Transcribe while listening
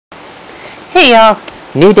Hey y'all!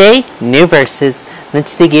 New day, new verses.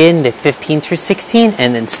 Let's dig into 15 through 16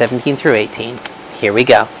 and then 17 through 18. Here we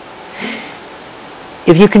go.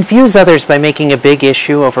 If you confuse others by making a big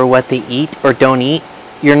issue over what they eat or don't eat,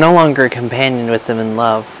 you're no longer a companion with them in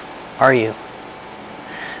love, are you?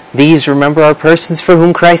 These, remember, are persons for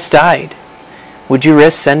whom Christ died. Would you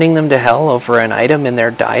risk sending them to hell over an item in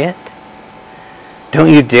their diet?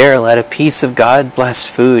 Don't you dare let a piece of God-blessed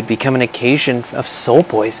food become an occasion of soul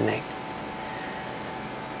poisoning.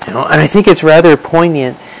 And I think it's rather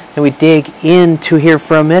poignant that we dig into here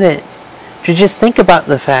for a minute to just think about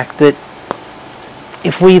the fact that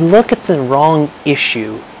if we look at the wrong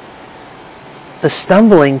issue, the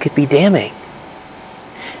stumbling could be damning.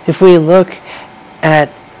 If we look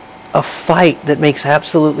at a fight that makes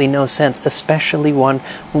absolutely no sense, especially one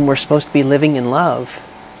when we're supposed to be living in love,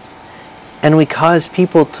 and we cause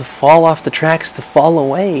people to fall off the tracks, to fall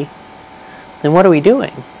away, then what are we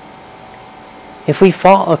doing? If we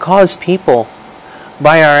cause people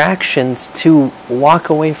by our actions to walk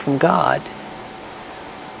away from God,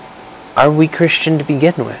 are we Christian to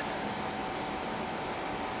begin with?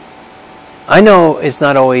 I know it's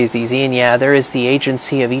not always easy, and yeah, there is the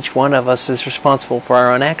agency of each one of us is responsible for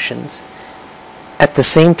our own actions. At the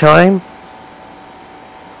same time,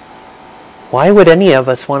 why would any of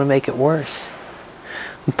us want to make it worse?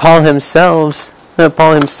 Paul himself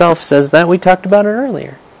says that. We talked about it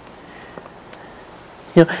earlier.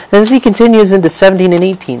 As he continues into 17 and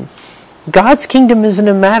 18, God's kingdom isn't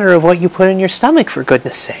a matter of what you put in your stomach, for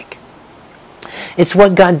goodness sake. It's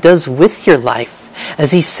what God does with your life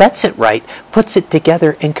as He sets it right, puts it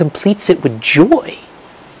together, and completes it with joy.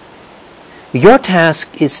 Your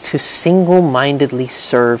task is to single-mindedly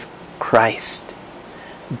serve Christ.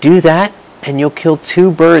 Do that, and you'll kill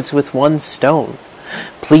two birds with one stone,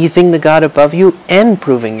 pleasing the God above you and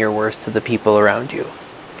proving your worth to the people around you.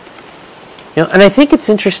 And I think it's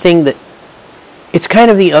interesting that it's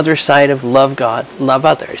kind of the other side of love God, love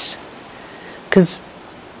others. Because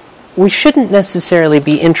we shouldn't necessarily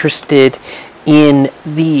be interested in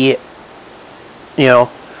the,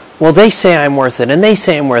 well, they say I'm worth it and they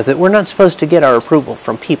say I'm worth it. We're not supposed to get our approval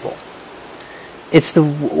from people. It's the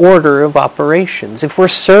order of operations. If we're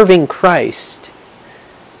serving Christ,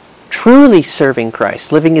 truly serving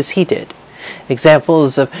Christ, living as He did.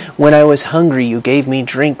 Examples of when I was hungry, you gave me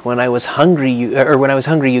drink. When I was hungry,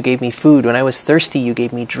 you gave me food. When I was thirsty, you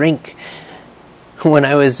gave me drink. When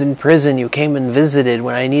I was in prison, you came and visited.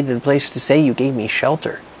 When I needed a place to stay, you gave me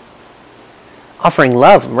shelter. Offering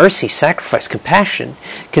love, mercy, sacrifice, compassion,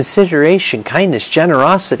 consideration, kindness,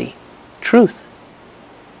 generosity, truth.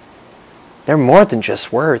 They're more than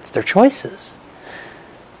just words. They're choices.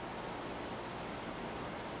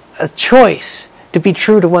 A choice to be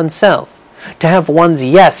true to oneself. To have one's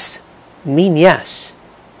yes mean yes.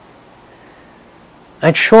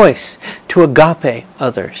 A choice to agape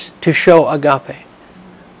others, to show agape.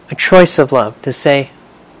 A choice of love, to say,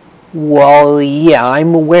 well, yeah,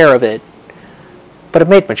 I'm aware of it, but I've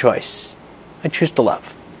made my choice. I choose to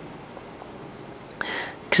love.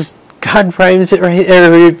 Because God rhymes it right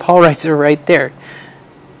there, Paul writes it right there.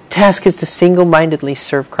 Task is to single-mindedly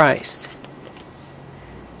serve Christ.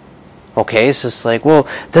 Okay, so it's like, well,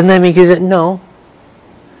 doesn't that make you... No.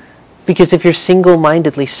 Because if you're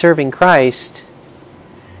single-mindedly serving Christ,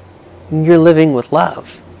 you're living with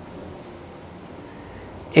love.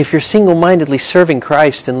 If you're single-mindedly serving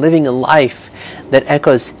Christ and living a life that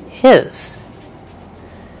echoes His,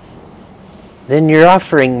 then you're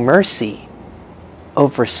offering mercy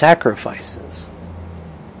over sacrifices.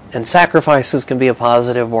 And sacrifices can be a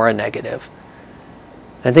positive or a negative.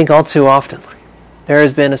 I think all too often there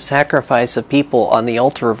has been a sacrifice of people on the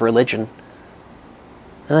altar of religion.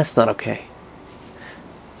 And that's not okay.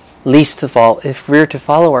 Least of all, if we're to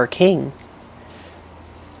follow our King,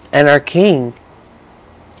 and our King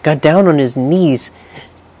got down on His knees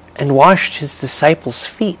and washed His disciples'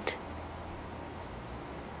 feet,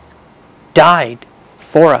 died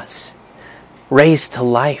for us, raised to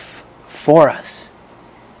life for us.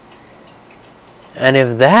 And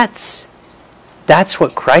if that's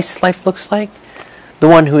what Christ's life looks like, the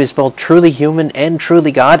one who is both truly human and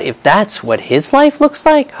truly God, if that's what His life looks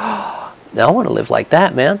like, I want to live like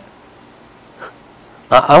that, man.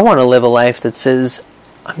 I want to live a life that says,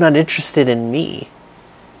 I'm not interested in me.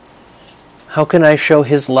 How can I show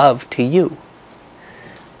His love to you?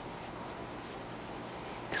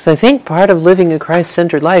 Because I think part of living a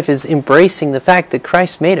Christ-centered life is embracing the fact that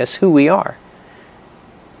Christ made us who we are.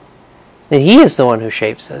 That He is the one who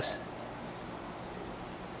shapes us.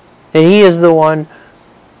 That He is the one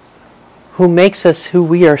who makes us who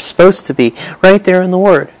we are supposed to be, right there in the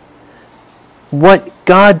Word. what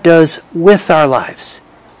God does with our lives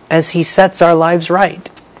as He sets our lives right,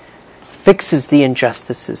 fixes the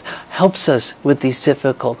injustices, helps us with these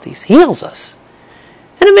difficulties, heals us.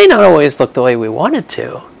 And it may not always look the way we want it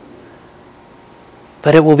to,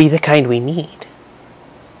 but it will be the kind we need.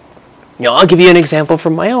 I'll give you an example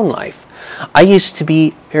from my own life. I used to be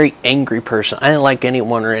a very angry person. I didn't like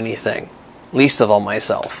anyone or anything, least of all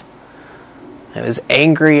myself. I was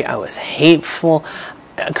angry, I was hateful,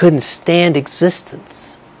 I couldn't stand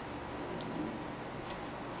existence.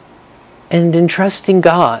 And in trusting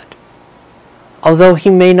God, although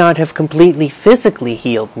He may not have completely physically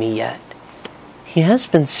healed me yet, He has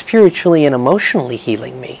been spiritually and emotionally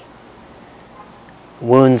healing me.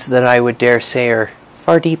 Wounds that I would dare say are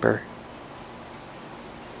far deeper.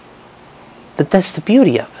 But that's the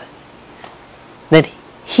beauty of it. That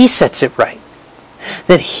He sets it right.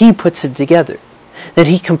 That He puts it together. That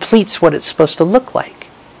He completes what it's supposed to look like.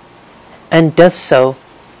 And does so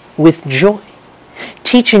with joy.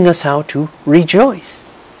 Teaching us how to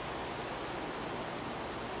rejoice.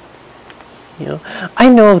 I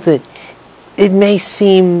know that it may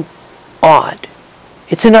seem odd.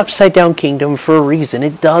 It's an upside down kingdom for a reason.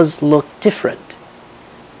 It does look different.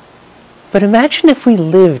 But imagine if we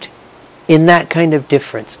lived in that kind of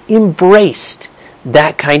difference, embraced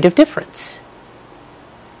that kind of difference.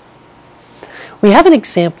 We have an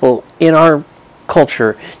example in our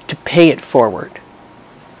culture to pay it forward.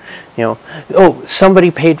 Somebody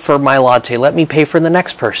paid for my latte, let me pay for the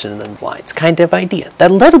next person in the lines kind of idea.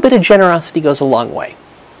 That little bit of generosity goes a long way,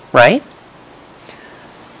 right?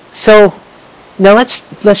 So now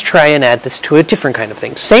let's try and add this to a different kind of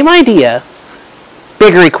thing. Same idea,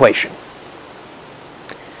 bigger equation.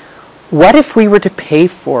 What if we were to pay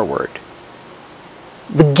forward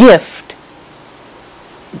the gift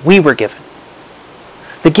we were given?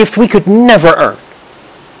 The gift we could never earn.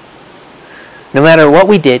 No matter what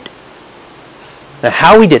we did, no matter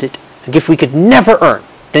how we did it, a gift we could never earn.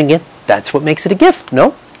 Then again, that's what makes it a gift,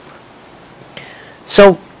 no?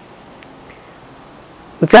 So,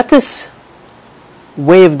 we've got this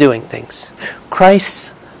way of doing things.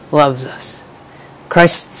 Christ loves us.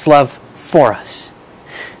 Christ's love for us.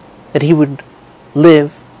 That He would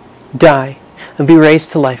live, die, and be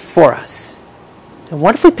raised to life for us. And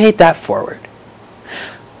what if we paid that forward?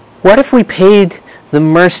 What if we paid the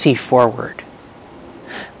mercy forward?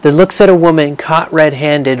 That looks at a woman caught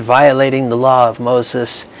red-handed violating the law of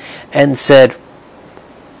Moses and said,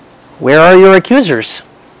 "Where are your accusers?"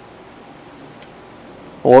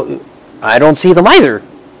 "Well, I don't see them either.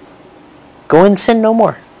 Go and sin no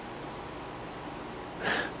more."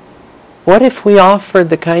 What if we offered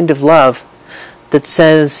the kind of love that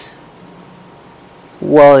says,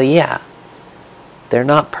 well, yeah, they're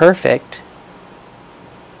not perfect,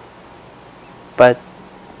 but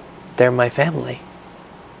they're my family.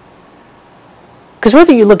 Because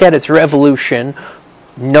whether you look at it through evolution,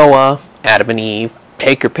 Noah, Adam and Eve,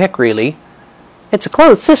 take your pick really, it's a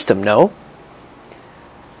closed system, no?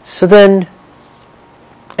 So then,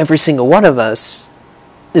 every single one of us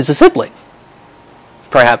is a sibling.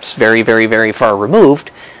 Perhaps very, very, very far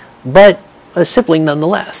removed, but a sibling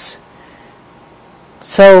nonetheless.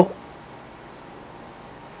 So,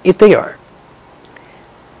 if they are,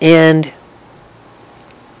 and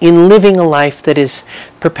in living a life that is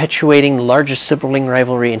perpetuating the largest sibling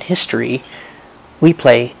rivalry in history, we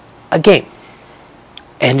play a game.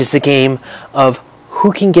 And it's a game of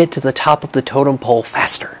who can get to the top of the totem pole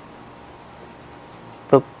faster.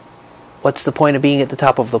 But what's the point of being at the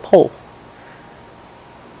top of the pole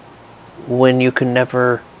when you can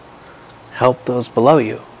never help those below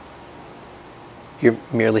you? You're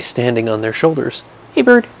merely standing on their shoulders. Hey,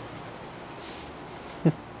 bird.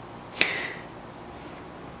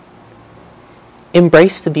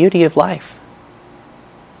 Embrace the beauty of life.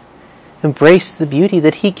 Embrace the beauty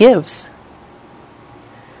that He gives.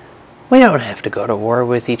 We don't have to go to war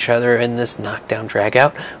with each other in this knockdown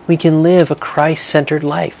drag-out. We can live a Christ-centered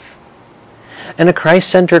life. And a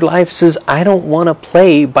Christ-centered life says, I don't want to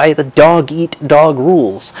play by the dog-eat-dog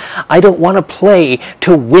rules. I don't want to play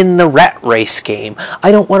to win the rat race game.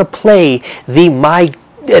 I don't want to play the my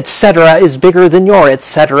etc. is bigger than your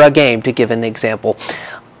etc. game, to give an example.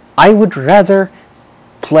 I would rather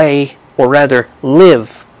play, or rather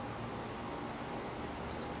live,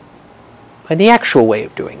 by the actual way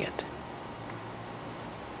of doing it.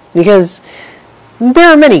 Because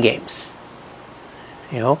there are many games,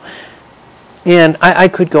 and I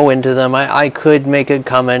could go into them. I could make a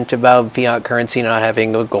comment about fiat currency not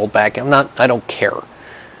having a gold back. I don't care.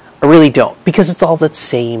 I really don't, because it's all the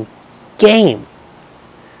same game.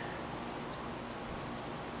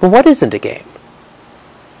 But what isn't a game?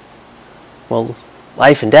 Well,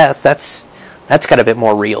 life and death, that's got a bit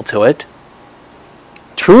more real to it.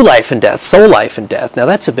 True life and death, soul life and death, now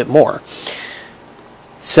that's a bit more.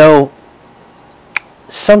 So,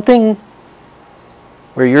 something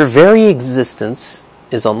where your very existence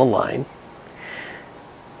is on the line,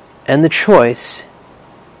 and the choice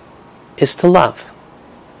is to love.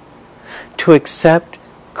 To accept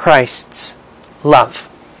Christ's love.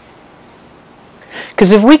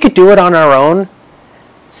 Because if we could do it on our own,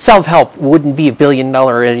 self-help wouldn't be $1 billion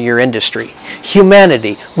a year industry.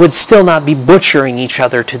 Humanity would still not be butchering each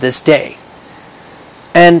other to this day.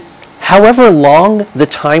 And however long the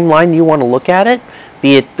timeline you want to look at it,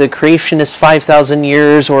 be it the creation is 5,000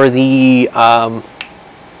 years or the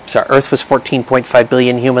Earth was 14.5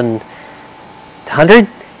 billion, human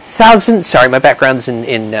 100,000. Sorry, my background's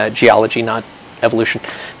in geology, not evolution.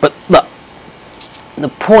 But look, the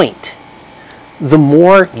point: the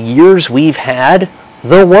more years we've had,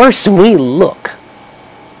 the worse we look.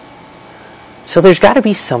 So there's got to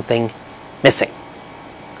be something missing.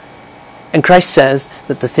 And Christ says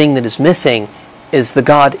that the thing that is missing is the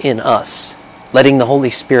God in us, letting the Holy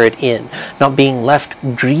Spirit in, not being left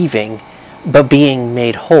grieving, but being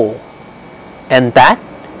made whole. And that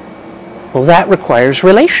requires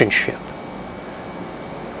relationship.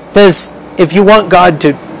 Because if you want God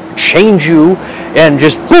to change you and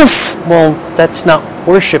just poof, well, that's not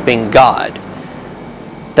worshiping God.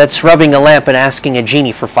 That's rubbing a lamp and asking a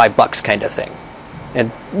genie for $5 kind of thing.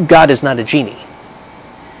 And God is not a genie.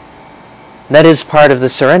 That is part of the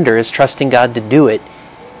surrender, is trusting God to do it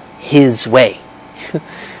His way.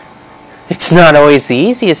 It's not always the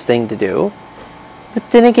easiest thing to do, but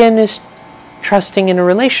then again, is trusting in a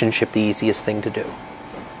relationship the easiest thing to do?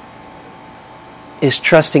 Is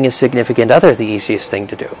trusting a significant other the easiest thing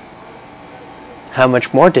to do? How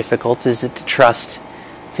much more difficult is it to trust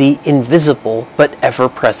the invisible but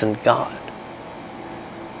ever-present God?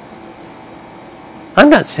 I'm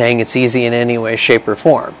not saying it's easy in any way, shape, or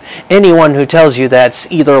form. Anyone who tells you that's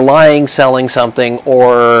either lying, selling something,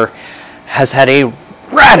 or has had a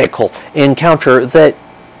radical encounter that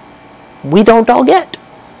we don't all get.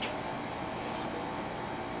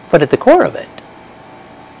 But at the core of it,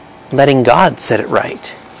 letting God set it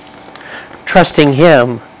right. Trusting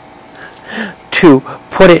Him to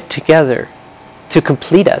put it together, to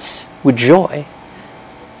complete us with joy,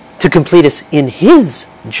 to complete us in His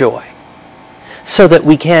joy, so that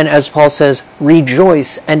we can, as Paul says,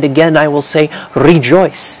 rejoice. And again, I will say,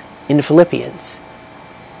 rejoice in Philippians.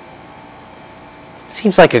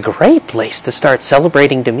 Seems like a great place to start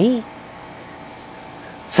celebrating to me.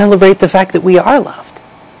 Celebrate the fact that we are loved.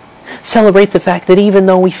 Celebrate the fact that even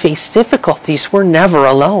though we face difficulties, we're never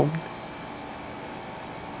alone.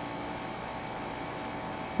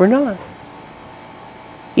 We're not.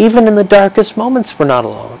 Even in the darkest moments, we're not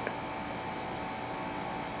alone.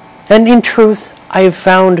 And in truth, I have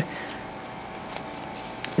found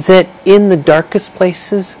that in the darkest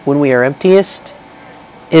places, when we are emptiest,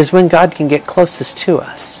 is when God can get closest to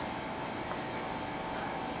us.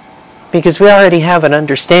 Because we already have an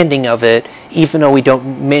understanding of it, even though we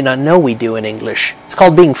may not know we do in English. It's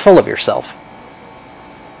called being full of yourself.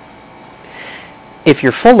 If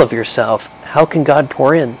you're full of yourself, how can God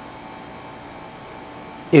pour in?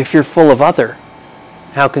 If you're full of other,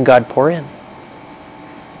 how can God pour in?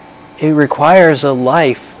 It requires a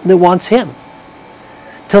life that wants Him.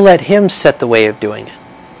 To let Him set the way of doing it.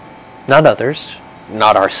 Not others,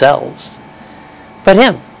 not ourselves, but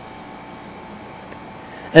Him.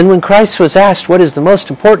 And when Christ was asked what is the most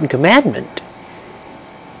important commandment,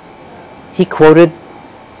 He quoted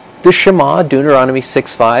the Shema, Deuteronomy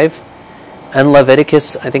 6:5, and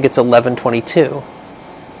Leviticus, I think it's 11:22.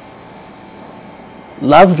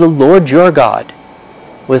 Love the Lord your God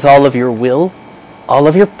with all of your will, all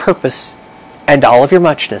of your purpose, and all of your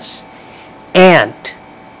muchness, and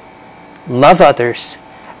love others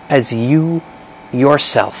as you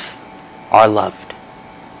yourself are loved.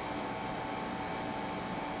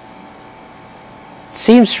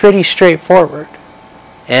 Seems pretty straightforward,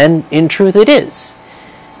 and in truth it is.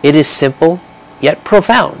 It is simple, yet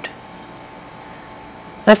profound.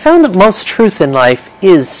 I found that most truth in life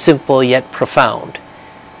is simple, yet profound.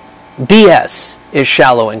 BS is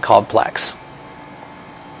shallow and complex.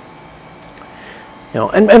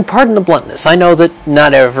 And pardon the bluntness. I know that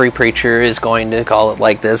not every preacher is going to call it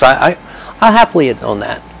like this. I'll happily own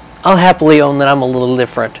that. I'll happily own that I'm a little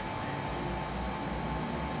different.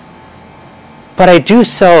 But I do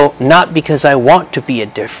so not because I want to be a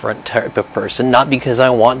different type of person, not because I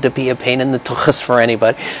want to be a pain in the tuchus for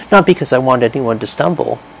anybody, not because I want anyone to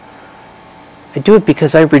stumble. I do it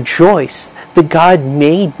because I rejoice that God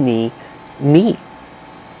made me,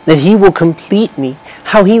 that He will complete me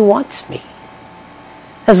how He wants me,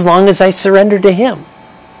 as long as I surrender to Him.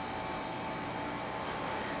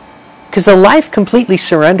 Because a life completely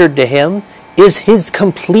surrendered to Him is His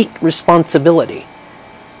complete responsibility.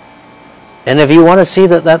 And if you want to see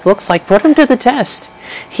what that looks like, put Him to the test.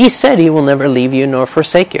 He said He will never leave you nor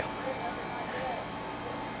forsake you.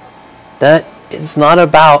 That is not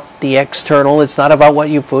about the external. It's not about what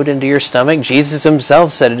you put into your stomach. Jesus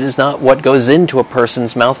Himself said it is not what goes into a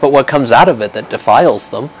person's mouth, but what comes out of it that defiles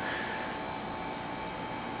them.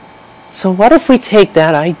 So what if we take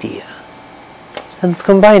that idea and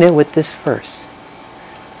combine it with this verse?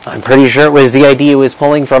 I'm pretty sure it was the idea He was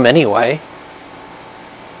pulling from anyway.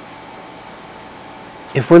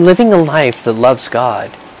 If we're living a life that loves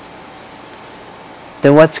God,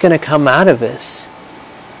 then what's going to come out of us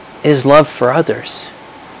is love for others.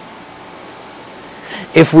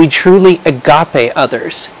 If we truly agape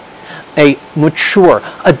others, a mature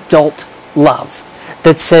adult love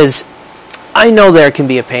that says, I know there can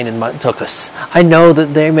be a pain in tuchus. I know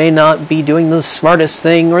that they may not be doing the smartest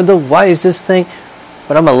thing or the wisest thing,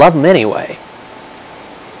 but I'm going to love them anyway.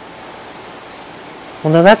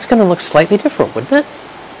 Well, now that's going to look slightly different, wouldn't it?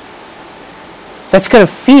 That's going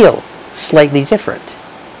to feel slightly different,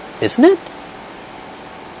 isn't it?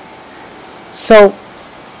 So,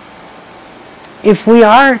 if we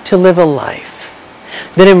are to live a life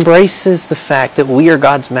that embraces the fact that we are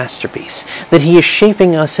God's masterpiece, that He is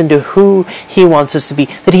shaping us into who He wants us to be,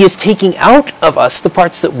 that He is taking out of us the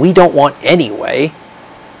parts that we don't want anyway,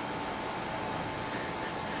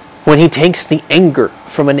 when He takes the anger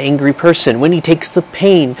from an angry person, when He takes the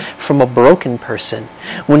pain from a broken person,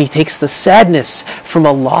 when He takes the sadness from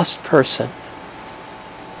a lost person,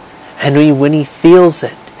 and when He feels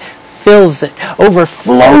it, fills it,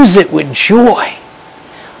 overflows it with joy,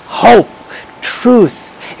 hope,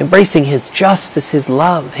 truth, embracing His justice, His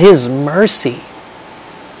love, His mercy,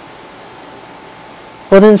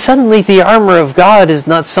 well then suddenly the armor of God is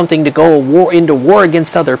not something to go into war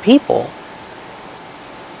against other people.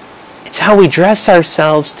 It's how we dress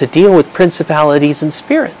ourselves to deal with principalities and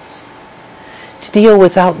spirits, to deal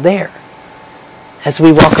with out there, as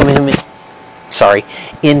we welcome Him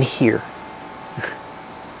in here.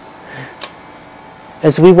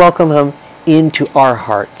 As we welcome Him into our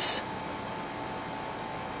hearts.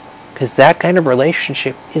 Because that kind of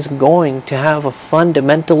relationship is going to have a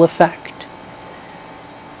fundamental effect.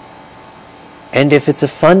 And if it's a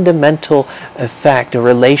fundamental effect, a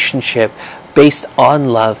relationship based on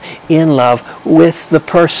love, in love with the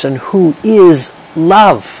person who is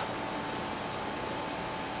love,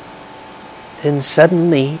 then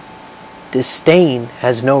suddenly disdain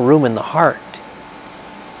has no room in the heart.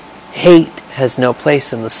 Hate has no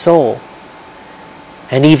place in the soul.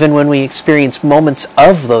 And even when we experience moments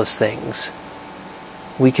of those things,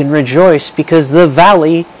 we can rejoice because the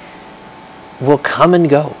valley will come and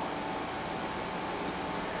go.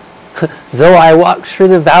 Though I walk through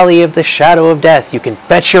the valley of the shadow of death, you can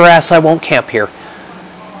bet your ass I won't camp here.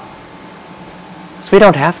 So we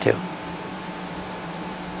don't have to.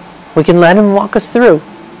 We can let Him walk us through.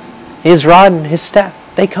 His rod and His staff,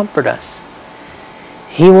 they comfort us.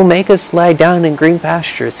 He will make us lie down in green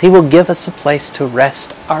pastures. He will give us a place to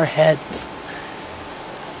rest our heads.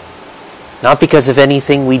 Not because of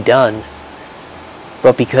anything we've done,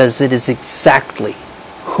 but because it is exactly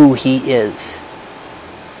who He is.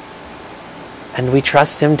 And we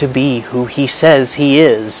trust Him to be who He says He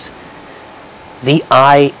is. The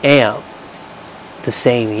I am. The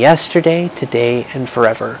same yesterday, today, and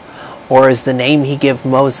forever. Or as the name He gave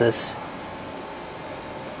Moses,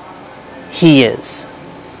 He is.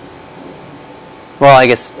 Well, I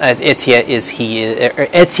guess Etia is He is.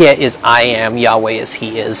 Etia is I am. Yahweh is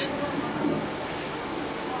He is.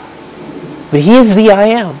 But He is the I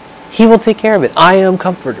am. He will take care of it. I am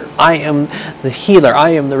comforter. I am the healer.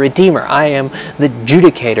 I am the redeemer. I am the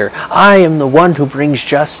judicator. I am the one who brings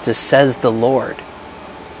justice, says the Lord.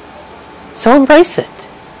 So embrace it.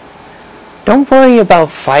 Don't worry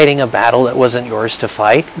about fighting a battle that wasn't yours to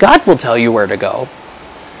fight. God will tell you where to go.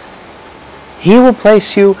 He will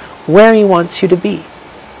place you where He wants you to be.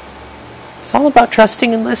 It's all about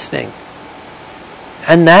trusting and listening.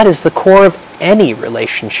 And that is the core of any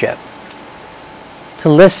relationship. To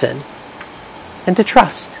listen and to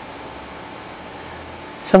trust.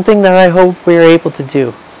 Something that I hope we are able to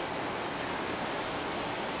do.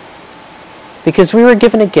 Because we were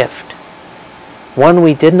given a gift. One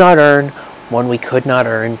we did not earn, one we could not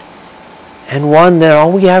earn, and one that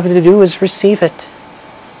all we have to do is receive it.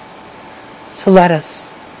 So let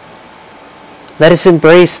us. Let us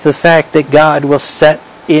embrace the fact that God will set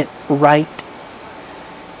it right.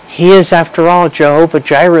 He is, after all, Jehovah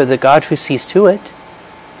Jireh, the God who sees to it.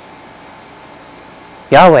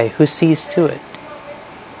 Yahweh, who sees to it.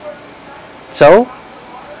 So,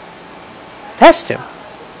 test him.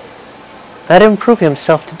 Let him prove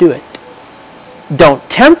himself to do it. Don't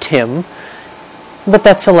tempt him, but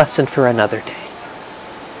that's a lesson for another day.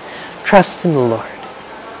 Trust in the Lord,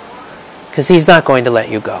 because he's not going to let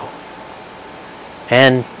you go.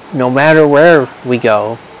 And no matter where we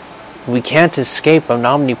go, we can't escape an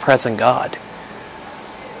omnipresent God.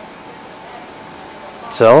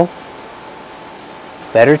 So,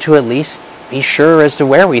 better to at least be sure as to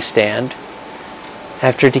where we stand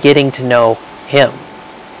after getting to know him.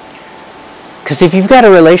 Because if you've got a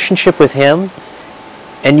relationship with him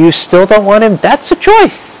and you still don't want him, that's a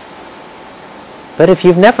choice. But if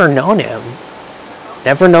you've never known him,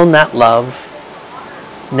 never known that love,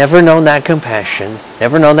 never known that compassion,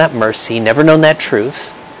 never known that mercy, never known that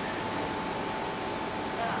truth,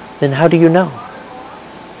 then how do you know?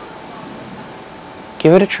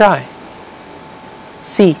 Give it a try.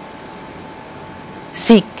 See.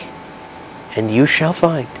 Seek, and you shall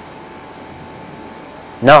find.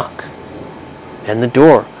 Knock, and the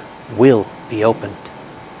door will be opened.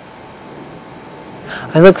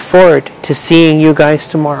 I look forward to seeing you guys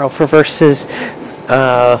tomorrow for verses,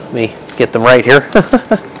 let me get them right here,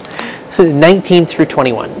 19 through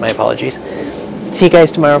 21, my apologies. See you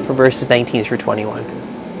guys tomorrow for verses 19 through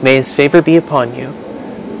 21. May his favor be upon you,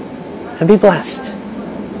 and be blessed,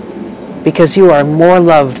 because you are more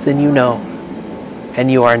loved than you know, and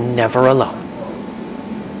you are never alone.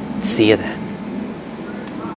 See you then.